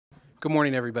Good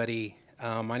morning, everybody.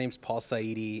 My name's Paul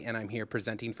Saidi, and I'm here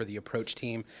presenting for the Approach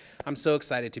team. I'm so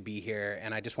excited to be here,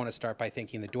 and I just want to start by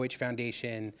thanking the Deutsch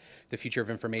Foundation, the Future of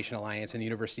Information Alliance, and the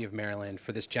University of Maryland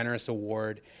for this generous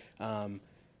award.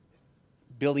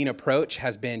 Building Approach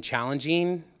has been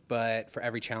challenging, but for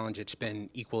every challenge, it's been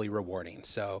equally rewarding.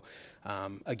 So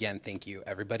again, thank you,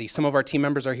 everybody. Some of our team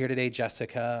members are here today: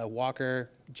 Jessica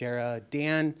Walker, Jara,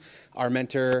 Dan, our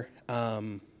mentor,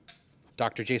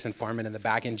 Dr. Jason Farman in the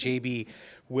back, and JB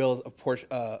Wills, of course,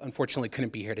 unfortunately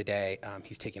couldn't be here today.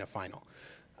 He's taking a final.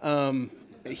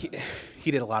 He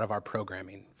did a lot of our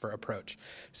programming for Approach.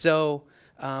 So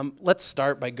let's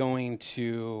start by going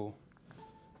to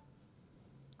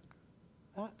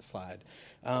that slide.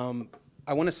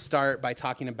 I want to start by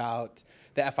talking about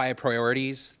the FIA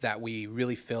priorities that we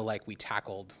really feel like we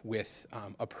tackled with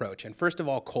Approach. And first of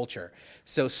all, culture.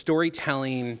 So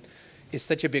storytelling is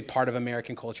such a big part of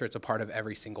American culture. It's a part of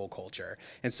every single culture.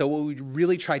 And so what we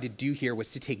really tried to do here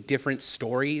was to take different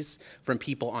stories from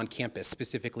people on campus,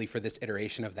 specifically for this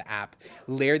iteration of the app,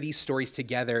 layer these stories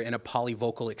together in a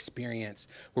polyvocal experience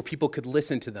where people could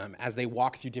listen to them as they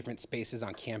walk through different spaces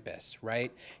on campus,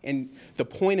 right? And the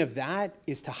point of that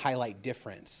is to highlight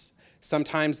difference.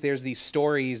 Sometimes there's these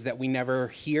stories that we never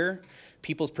hear,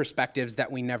 people's perspectives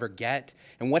that we never get.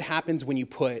 And what happens when you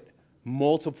put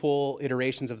multiple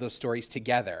iterations of those stories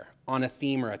together on a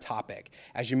theme or a topic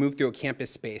as you move through a campus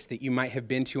space that you might have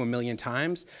been to a million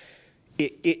times?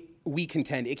 We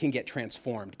contend it can get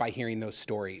transformed by hearing those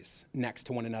stories next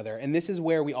to one another. And this is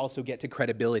where we also get to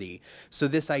credibility. So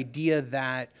this idea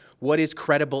that what is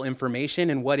credible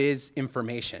information and what is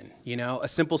information? You know, a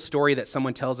simple story that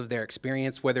someone tells of their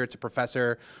experience, whether it's a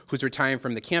professor who's retiring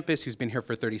from the campus, who's been here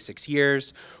for 36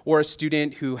 years, or a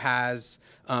student who has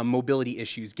mobility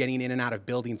issues getting in and out of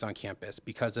buildings on campus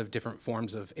because of different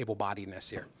forms of able-bodiedness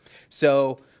here.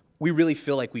 So we really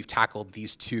feel like we've tackled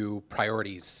these two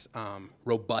priorities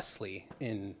robustly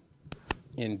in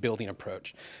building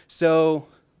Approach. So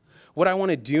what I want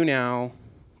to do now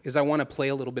is I want to play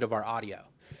a little bit of our audio.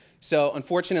 So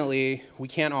unfortunately, we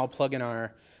can't all plug in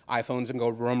our iPhones and go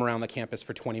roam around the campus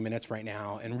for 20 minutes right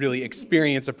now and really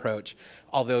experience Approach,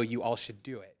 although you all should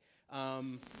do it.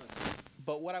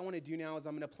 But what I want to do now is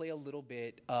I'm going to play a little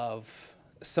bit of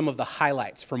some of the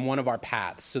highlights from one of our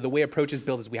paths. So the way Approach is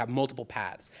built is we have multiple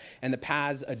paths, and the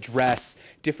paths address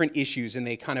different issues, and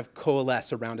they kind of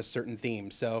coalesce around a certain theme.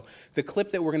 So the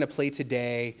clip that we're going to play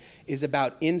today is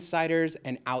about insiders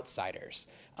and outsiders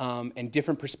and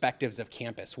different perspectives of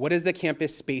campus. What does the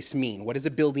campus space mean? What does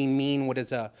a building mean? What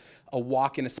does a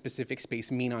walk in a specific space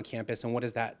mean on campus, and what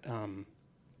does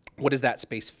that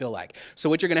space feel like? So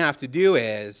what you're going to have to do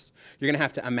is you're going to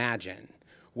have to imagine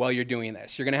while you're doing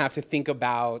this. You're going to have to think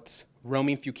about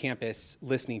roaming through campus,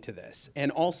 listening to this.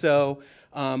 And also,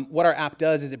 what our app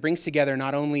does is it brings together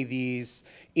not only these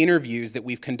interviews that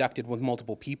we've conducted with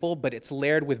multiple people, but it's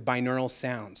layered with binaural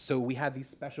sounds. So we have these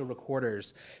special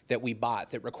recorders that we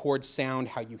bought that record sound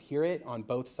how you hear it on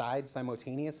both sides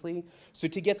simultaneously. So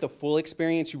to get the full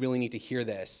experience, you really need to hear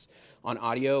this on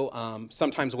audio.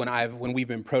 Sometimes when we've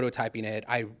been prototyping it,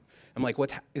 I'm like,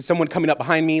 is someone coming up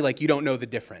behind me? Like, you don't know the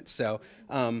difference. So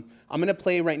I'm going to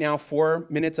play right now 4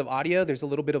 minutes of audio. There's a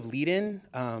little bit of lead-in.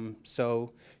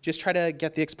 So just try to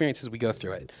get the experience as we go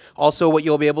through it. Also, what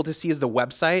you'll be able to see is the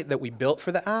website that we built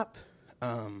for the app,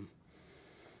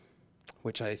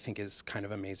 which I think is kind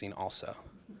of amazing also.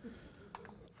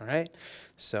 All right?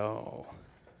 So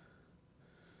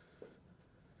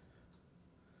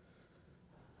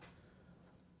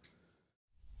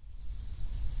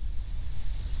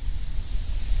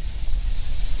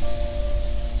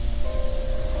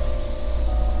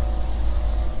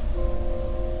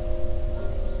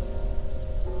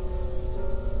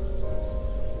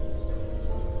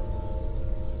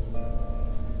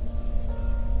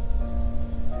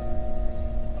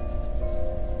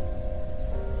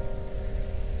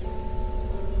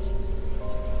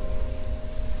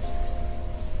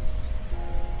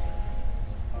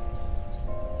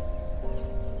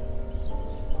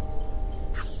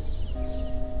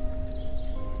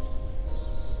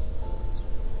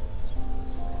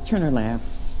Turner Lab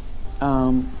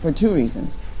for two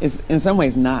reasons. It's in some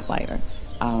ways not lighter.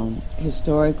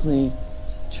 Historically,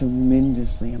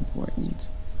 tremendously important.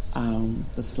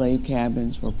 The slave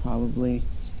cabins were probably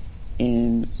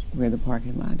in where the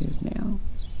parking lot is now.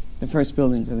 The first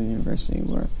buildings of the university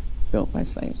were built by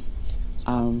slaves.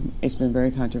 It's been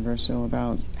very controversial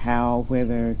about how,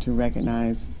 whether to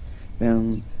recognize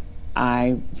them.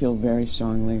 I feel very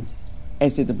strongly,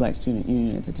 as did the Black Student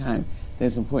Union at the time, that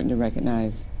it's important to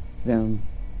recognize them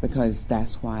because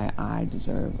that's why I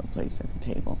deserve a place at the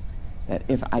table. That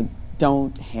if I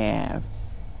don't have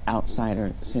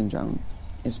outsider syndrome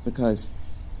is because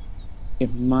if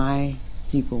my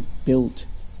people built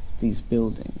these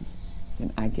buildings,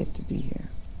 then I get to be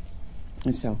here.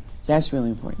 And so that's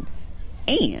really important.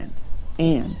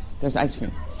 And there's ice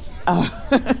cream.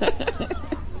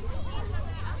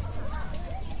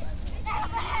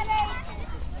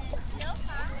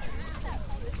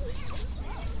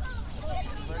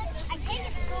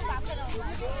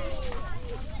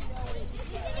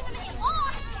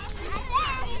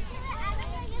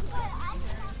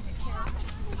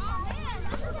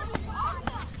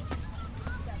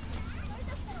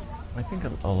 I think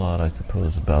a lot, I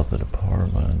suppose, about the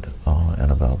department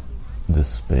and about this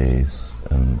space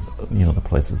and, the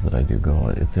places that I do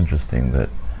go. It's interesting that,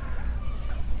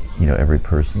 every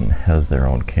person has their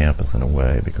own campus in a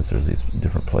way, because there's these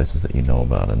different places that you know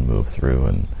about and move through.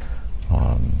 And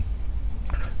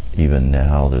even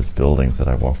now, there's buildings that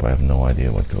I walk by, I have no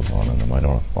idea what goes on in them. I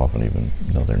don't often even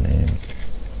know their names.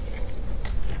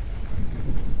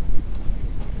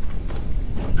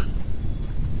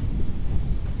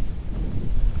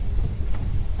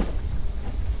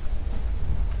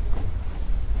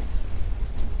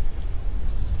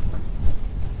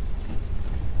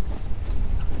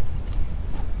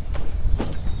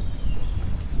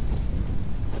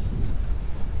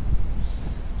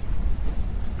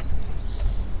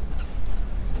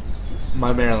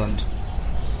 My Maryland.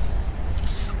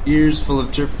 Ears full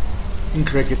of chirping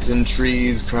crickets and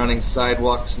trees, crowning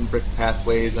sidewalks and brick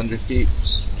pathways under feet.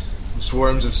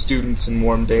 Swarms of students in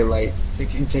warm daylight,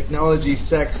 thinking technology,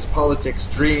 sex, politics,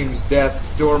 dreams, death,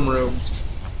 dorm rooms,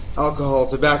 alcohol,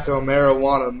 tobacco,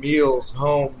 marijuana, meals,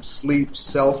 home, sleep,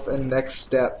 self, and next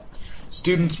step.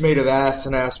 Students made of ass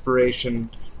and aspiration,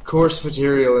 coarse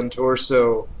material and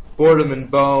torso, boredom and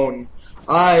bone.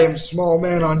 I am small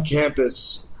man on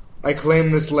campus. I claim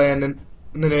this land in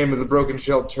the name of the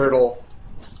broken-shelled turtle.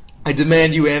 I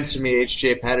demand you answer me,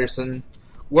 H.J. Patterson.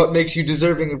 What makes you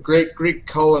deserving of great Greek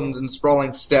columns and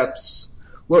sprawling steps?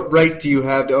 What right do you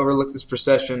have to overlook this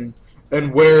procession?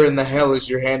 And where in the hell is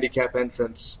your handicap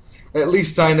entrance? At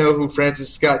least I know who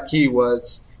Francis Scott Key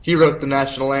was. He wrote the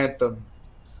national anthem.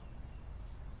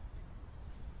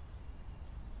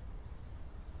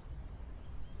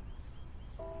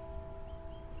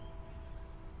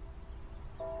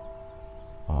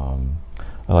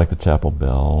 I like the chapel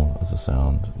bell as a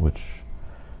sound, which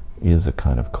is a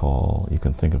kind of call. You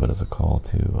can think of it as a call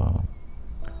to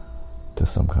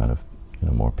some kind of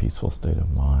more peaceful state of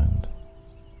mind.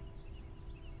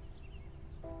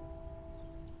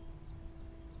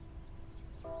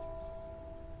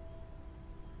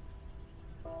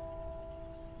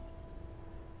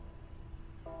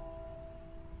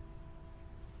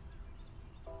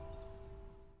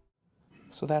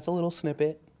 So that's a little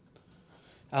snippet.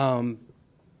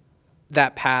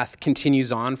 That path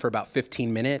continues on for about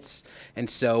 15 minutes. And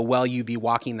so while you'd be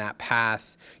walking that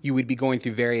path, you would be going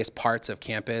through various parts of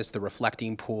campus, the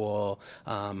reflecting pool,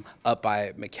 up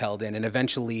by McKeldin, and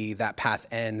eventually that path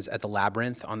ends at the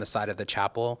labyrinth on the side of the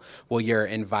chapel, where you're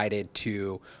invited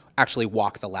to actually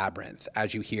walk the labyrinth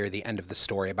as you hear the end of the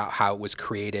story about how it was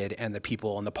created and the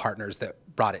people and the partners that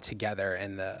brought it together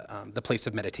and the place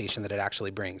of meditation that it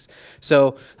actually brings.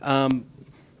 So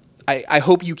I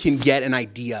hope you can get an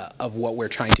idea of what we're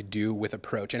trying to do with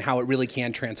Approach and how it really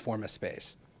can transform a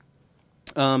space.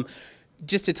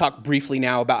 Just to talk briefly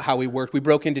now about how we worked, we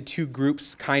broke into two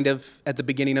groups kind of at the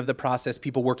beginning of the process,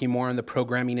 people working more on the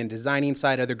programming and designing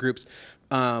side, other groups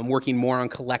working more on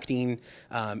collecting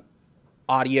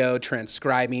audio,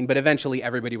 transcribing, but eventually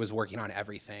everybody was working on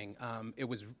everything. It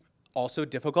was also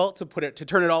difficult to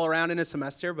turn it all around in a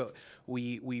semester, but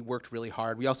we worked really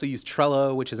hard. We also used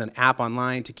Trello, which is an app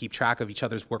online to keep track of each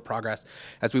other's work progress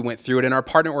as we went through it. And our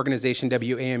partner organization,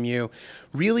 WAMU,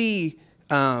 really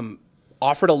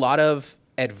offered a lot of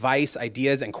advice,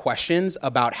 ideas, and questions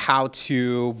about how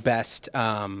to best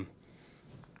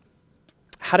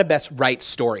write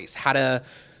stories, how to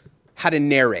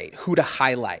narrate, who to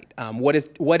highlight, what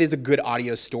is a good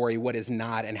audio story, what is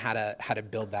not, and how to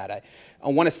build that. I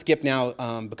want to skip now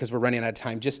because we're running out of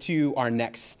time, just to our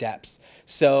next steps.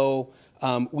 So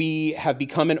we have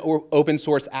become an open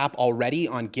source app already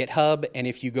on GitHub, and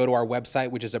if you go to our website,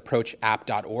 which is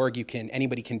approachapp.org,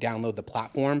 anybody can download the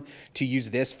platform to use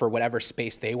this for whatever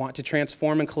space they want to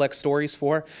transform and collect stories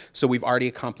for. So we've already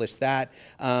accomplished that.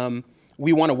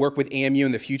 We want to work with AMU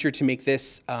in the future to make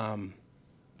this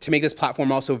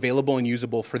platform also available and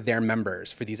usable for their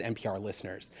members, for these NPR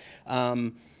listeners.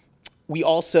 We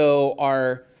also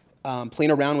are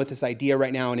playing around with this idea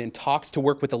right now and in talks to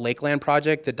work with the Lakeland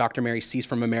project that Dr. Mary Cease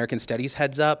from American Studies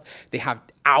heads up. They have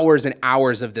hours and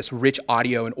hours of this rich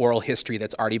audio and oral history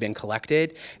that's already been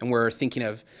collected, and we're thinking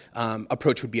of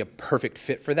approach would be a perfect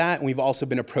fit for that. And we've also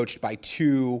been approached by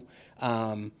two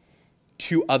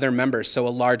other members, so a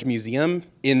large museum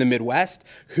in the Midwest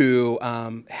who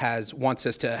wants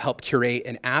us to help curate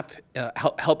an app,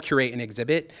 help curate an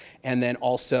exhibit, and then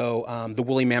also the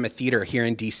Woolly Mammoth Theater here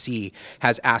in DC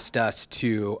has asked us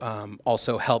to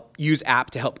also help use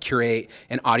app to help curate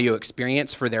an audio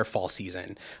experience for their fall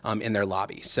season in their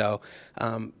lobby. So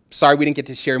sorry we didn't get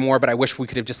to share more, but I wish we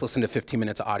could have just listened to 15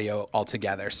 minutes of audio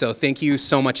altogether. So thank you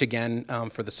so much again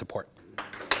for the support.